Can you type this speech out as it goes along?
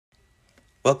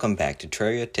Welcome back to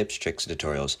Terraria Tips, Tricks, and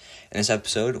Tutorials. In this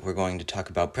episode, we're going to talk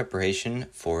about preparation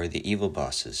for the evil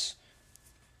bosses.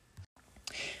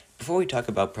 Before we talk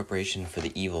about preparation for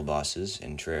the evil bosses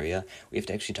in Terraria, we have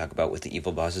to actually talk about what the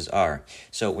evil bosses are.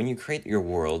 So when you create your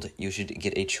world, you should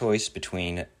get a choice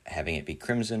between having it be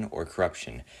Crimson or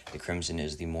Corruption. The Crimson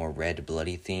is the more red,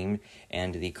 bloody theme,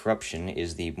 and the Corruption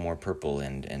is the more purple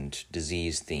and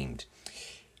disease themed.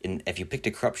 If you picked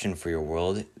a Corruption for your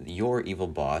world, your evil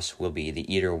boss will be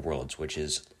the Eater of Worlds, which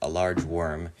is a large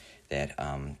worm that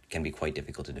can be quite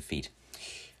difficult to defeat.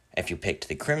 If you picked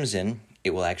the Crimson,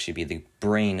 it will actually be the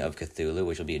Brain of Cthulhu,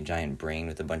 which will be a giant brain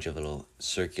with a bunch of little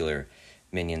circular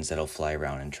minions that'll fly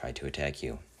around and try to attack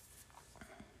you.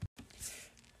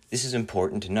 This is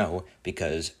important to know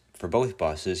because for both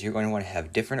bosses, you're going to want to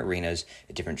have different arenas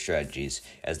and different strategies,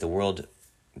 as the world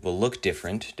will look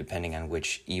different depending on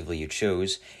which evil you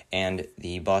chose, and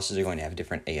the bosses are going to have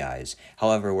different AIs.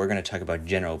 However, we're going to talk about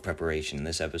general preparation in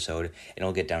this episode, and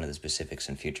we'll get down to the specifics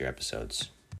in future episodes.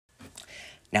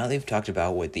 Now that we've talked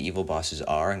about what the evil bosses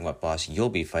are and what boss you'll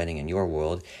be fighting in your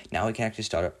world, now we can actually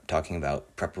start talking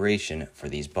about preparation for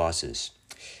these bosses.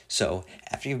 So,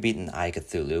 after you've beaten the Eye of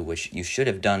Cthulhu, which you should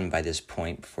have done by this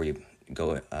point before you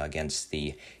go against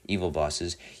the evil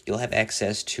bosses, you'll have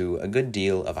access to a good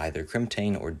deal of either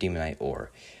Crimtane or Demonite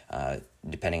ore,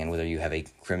 depending on whether you have a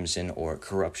Crimson or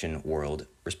Corruption world,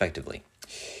 respectively.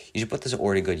 You should put this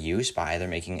ore to good use by either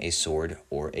making a sword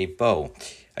or a bow.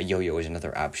 A yo-yo is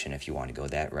another option if you want to go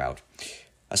that route.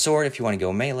 A sword if you want to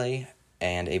go melee,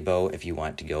 and a bow if you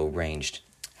want to go ranged.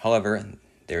 However,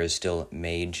 there is still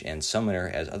Mage and Summoner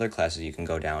as other classes you can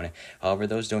go down. However,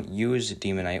 those don't use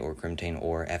Demonite or Crimtane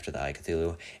ore after the Eye of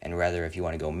Cthulhu, and rather if you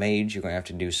want to go Mage, you're going to have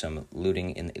to do some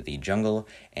looting in the jungle,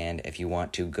 and if you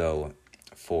want to go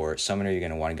for Summoner, you're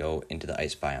going to want to go into the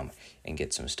Ice Biome and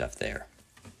get some stuff there.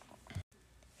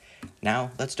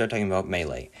 Now, let's start talking about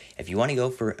melee. If you want to go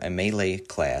for a melee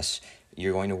class,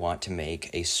 you're going to want to make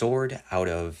a sword out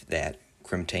of that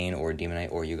Crimtane or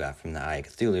Demonite ore you got from the Eye of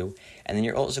Cthulhu, and then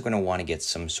you're also going to want to get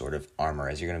some sort of armor,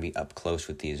 as you're going to be up close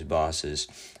with these bosses,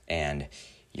 and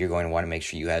you're going to want to make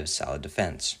sure you have solid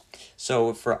defense.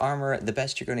 So for armor, the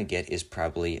best you're going to get is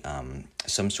probably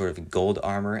some sort of gold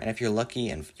armor, and if you're lucky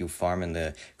and you farm in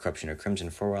the Corruption or Crimson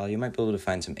for a while, you might be able to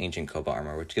find some Ancient Cobalt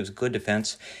armor, which gives good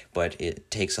defense, but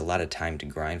it takes a lot of time to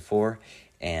grind for,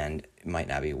 and it might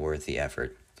not be worth the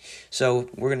effort. So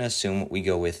we're going to assume we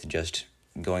go with just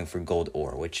going for gold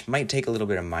ore, which might take a little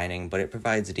bit of mining, but it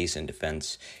provides a decent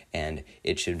defense, and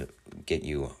it should get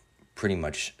you pretty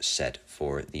much set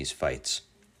for these fights.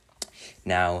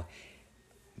 Now,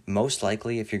 most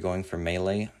likely, if you're going for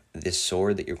melee, this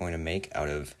sword that you're going to make out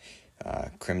of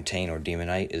Crimtane or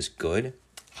Demonite is good.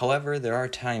 However, there are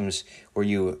times where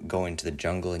you go into the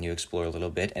jungle and you explore a little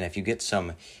bit, and if you get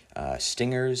some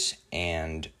stingers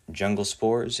and jungle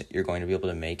spores, you're going to be able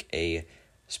to make a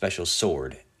special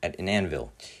sword at an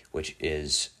anvil, which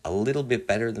is a little bit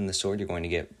better than the sword you're going to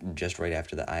get just right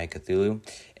after the Eye of Cthulhu,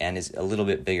 and is a little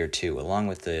bit bigger too, along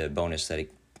with the bonus that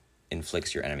it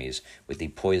inflicts your enemies with the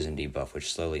poison debuff,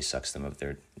 which slowly sucks them of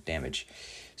their damage.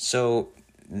 So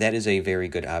that is a very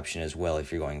good option as well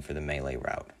if you're going for the melee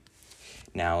route.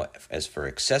 Now, as for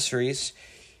accessories,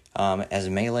 as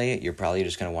melee, you're probably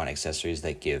just going to want accessories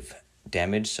that give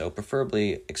damage, so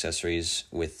preferably accessories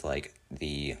with like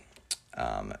the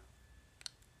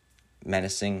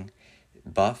menacing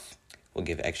buff will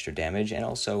give extra damage, and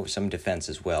also some defense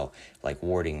as well, like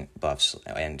warding buffs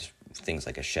and things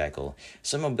like a shackle.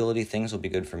 Some mobility things will be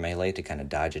good for melee to kind of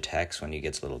dodge attacks when you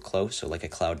get a little close, so like a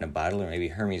Cloud in a Bottle or maybe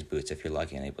Hermes boots if you're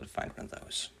lucky and able to find one of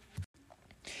those.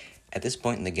 At this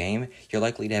point in the game, you're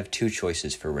likely to have two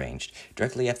choices for ranged.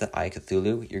 Directly after the Eye of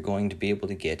Cthulhu, you're going to be able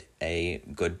to get a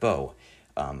good bow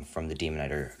from the Demonite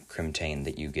or Crimtane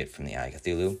that you get from the Eye of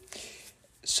Cthulhu.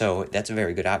 So that's a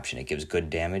very good option. It gives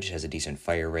good damage, has a decent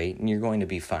fire rate, and you're going to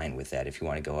be fine with that if you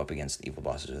want to go up against the evil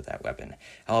bosses with that weapon.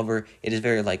 However, it is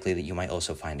very likely that you might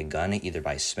also find a gun, either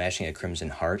by smashing a Crimson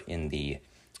Heart in the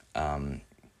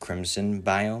Crimson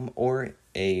biome, or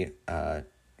a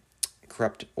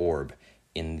Corrupt Orb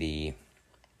in the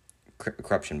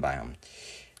Corruption biome.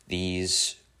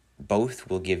 These both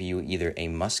will give you either a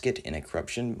musket in a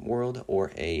Corruption world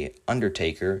or a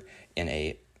Undertaker in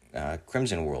a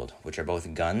Crimson world, which are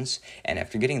both guns, and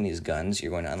after getting these guns,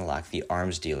 you're going to unlock the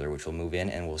arms dealer, which will move in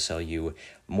and will sell you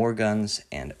more guns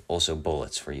and also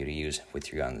bullets for you to use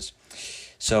with your guns.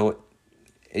 So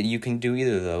you can do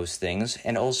either of those things,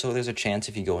 and also there's a chance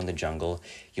if you go in the jungle,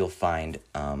 you'll find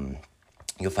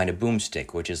You'll find a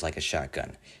boomstick, which is like a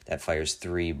shotgun that fires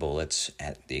 3 bullets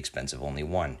at the expense of only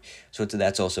 1. So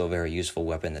that's also a very useful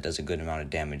weapon that does a good amount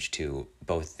of damage to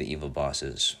both the evil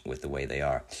bosses with the way they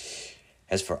are.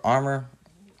 As for armor,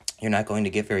 you're not going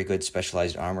to get very good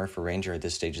specialized armor for Ranger at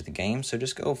this stage of the game, so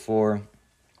just go for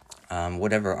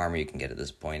whatever armor you can get at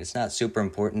this point. It's not super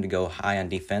important to go high on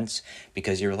defense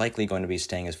because you're likely going to be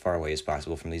staying as far away as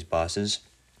possible from these bosses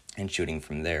and shooting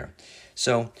from there.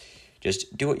 So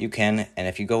just do what you can, and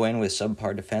if you go in with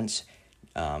subpar defense,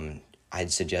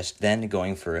 I'd suggest then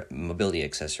going for mobility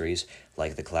accessories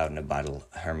like the Cloud in a Bottle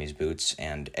Hermes boots,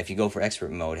 and if you go for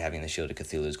expert mode, having the Shield of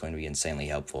Cthulhu is going to be insanely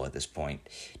helpful at this point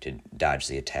to dodge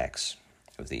the attacks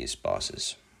of these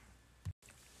bosses.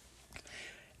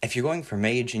 If you're going for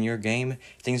mage in your game,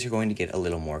 things are going to get a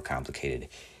little more complicated,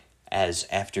 as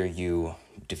after you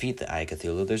defeat the Eye of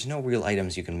Cthulhu, there's no real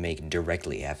items you can make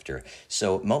directly after.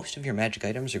 So most of your magic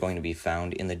items are going to be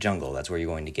found in the jungle. That's where you're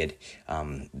going to get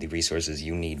the resources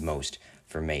you need most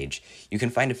for mage. You can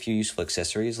find a few useful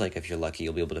accessories, like if you're lucky,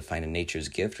 you'll be able to find a Nature's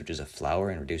Gift, which is a flower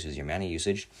and reduces your mana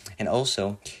usage. And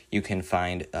also, you can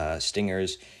find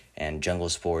stingers and jungle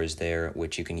spores there,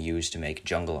 which you can use to make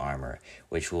jungle armor,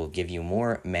 which will give you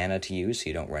more mana to use so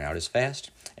you don't run out as fast,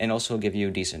 and also give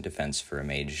you decent defense for a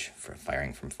mage for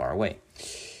firing from far away.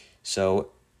 So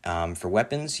for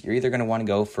weapons, you're either going to want to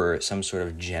go for some sort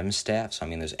of gem staff. So I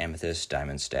mean, there's amethyst,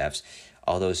 diamond staffs,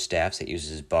 all those staffs that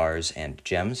uses bars and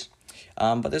gems.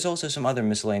 But there's also some other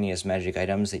miscellaneous magic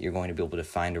items that you're going to be able to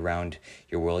find around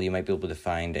your world. You might be able to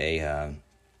find a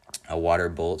water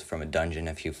bolt from a dungeon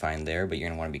if you find there, but you're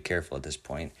going to want to be careful at this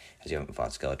point, as you haven't fought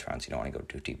Skeletrons. You don't want to go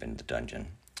too deep into the dungeon.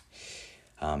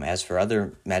 As for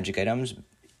other magic items,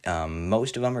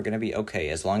 most of them are going to be okay,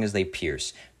 as long as they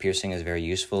pierce. Piercing is very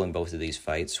useful in both of these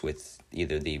fights with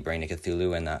either the Brain of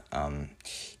Cthulhu and the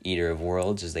Eater of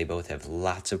Worlds, as they both have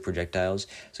lots of projectiles.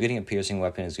 So getting a piercing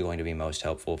weapon is going to be most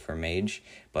helpful for mage,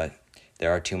 but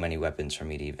there are too many weapons for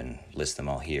me to even list them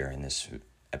all here in this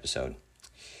episode.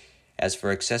 As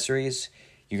for accessories,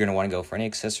 you're going to want to go for any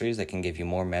accessories that can give you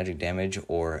more magic damage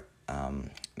or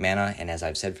mana, and as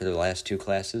I've said for the last 2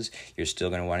 classes, you're still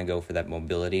going to want to go for that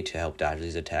mobility to help dodge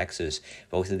these attacks, as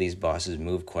both of these bosses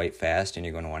move quite fast, and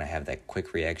you're going to want to have that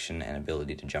quick reaction and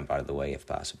ability to jump out of the way if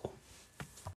possible.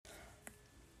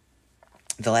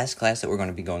 The last class that we're going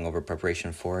to be going over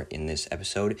preparation for in this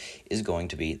episode is going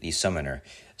to be the Summoner.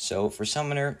 So for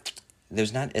Summoner,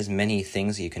 there's not as many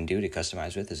things you can do to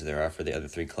customize with as there are for the other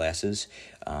 3 classes,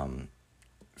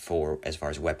 for as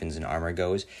far as weapons and armor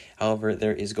goes. However,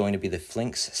 there is going to be the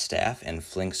Flinx staff and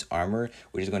Flinx armor,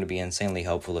 which is going to be insanely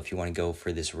helpful if you want to go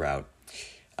for this route.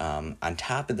 On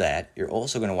top of that, you're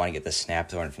also going to want to get the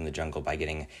Snapthorn from the jungle by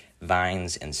getting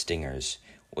Vines and Stingers,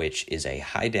 which is a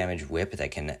high damage whip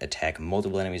that can attack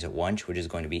multiple enemies at once, which is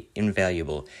going to be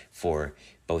invaluable for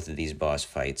both of these boss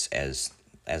fights, as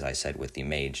I said with the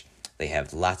mage. They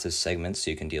have lots of segments, so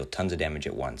you can deal tons of damage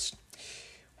at once.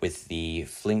 With the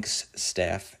Flinx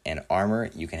staff and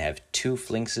armor, you can have 2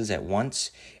 Flinxes at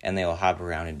once, and they'll hop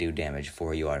around and do damage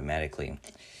for you automatically.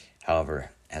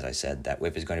 However, as I said, that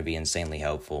whip is going to be insanely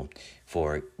helpful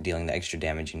for dealing the extra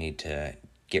damage you need to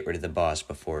get rid of the boss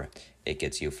before it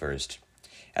gets you first.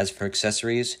 As for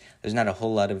accessories, there's not a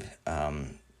whole lot of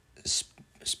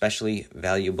especially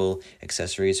valuable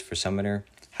accessories for Summoner.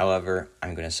 However,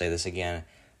 I'm going to say this again,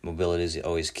 mobility is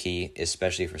always key,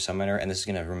 especially for Summoner, and this is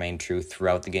going to remain true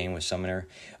throughout the game with Summoner.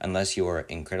 Unless you are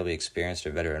incredibly experienced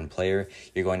or veteran player,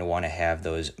 you're going to want to have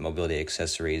those mobility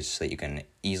accessories so that you can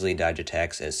easily dodge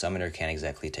attacks, as Summoner can't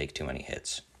exactly take too many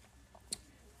hits.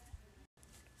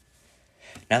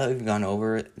 Now that we've gone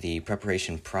over the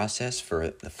preparation process for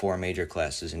the 4 major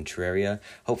classes in Terraria,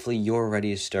 hopefully you're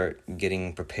ready to start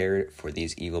getting prepared for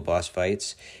these evil boss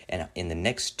fights. And in the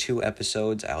next 2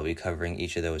 episodes, I'll be covering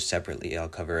each of those separately. I'll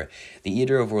cover the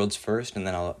Eater of Worlds first, and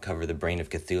then I'll cover the Brain of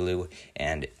Cthulhu,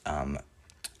 and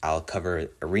I'll cover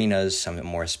arenas, some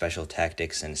more special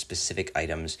tactics, and specific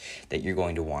items that you're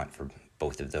going to want for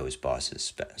both of those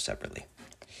bosses separately.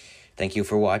 Thank you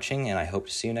for watching, and I hope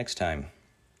to see you next time.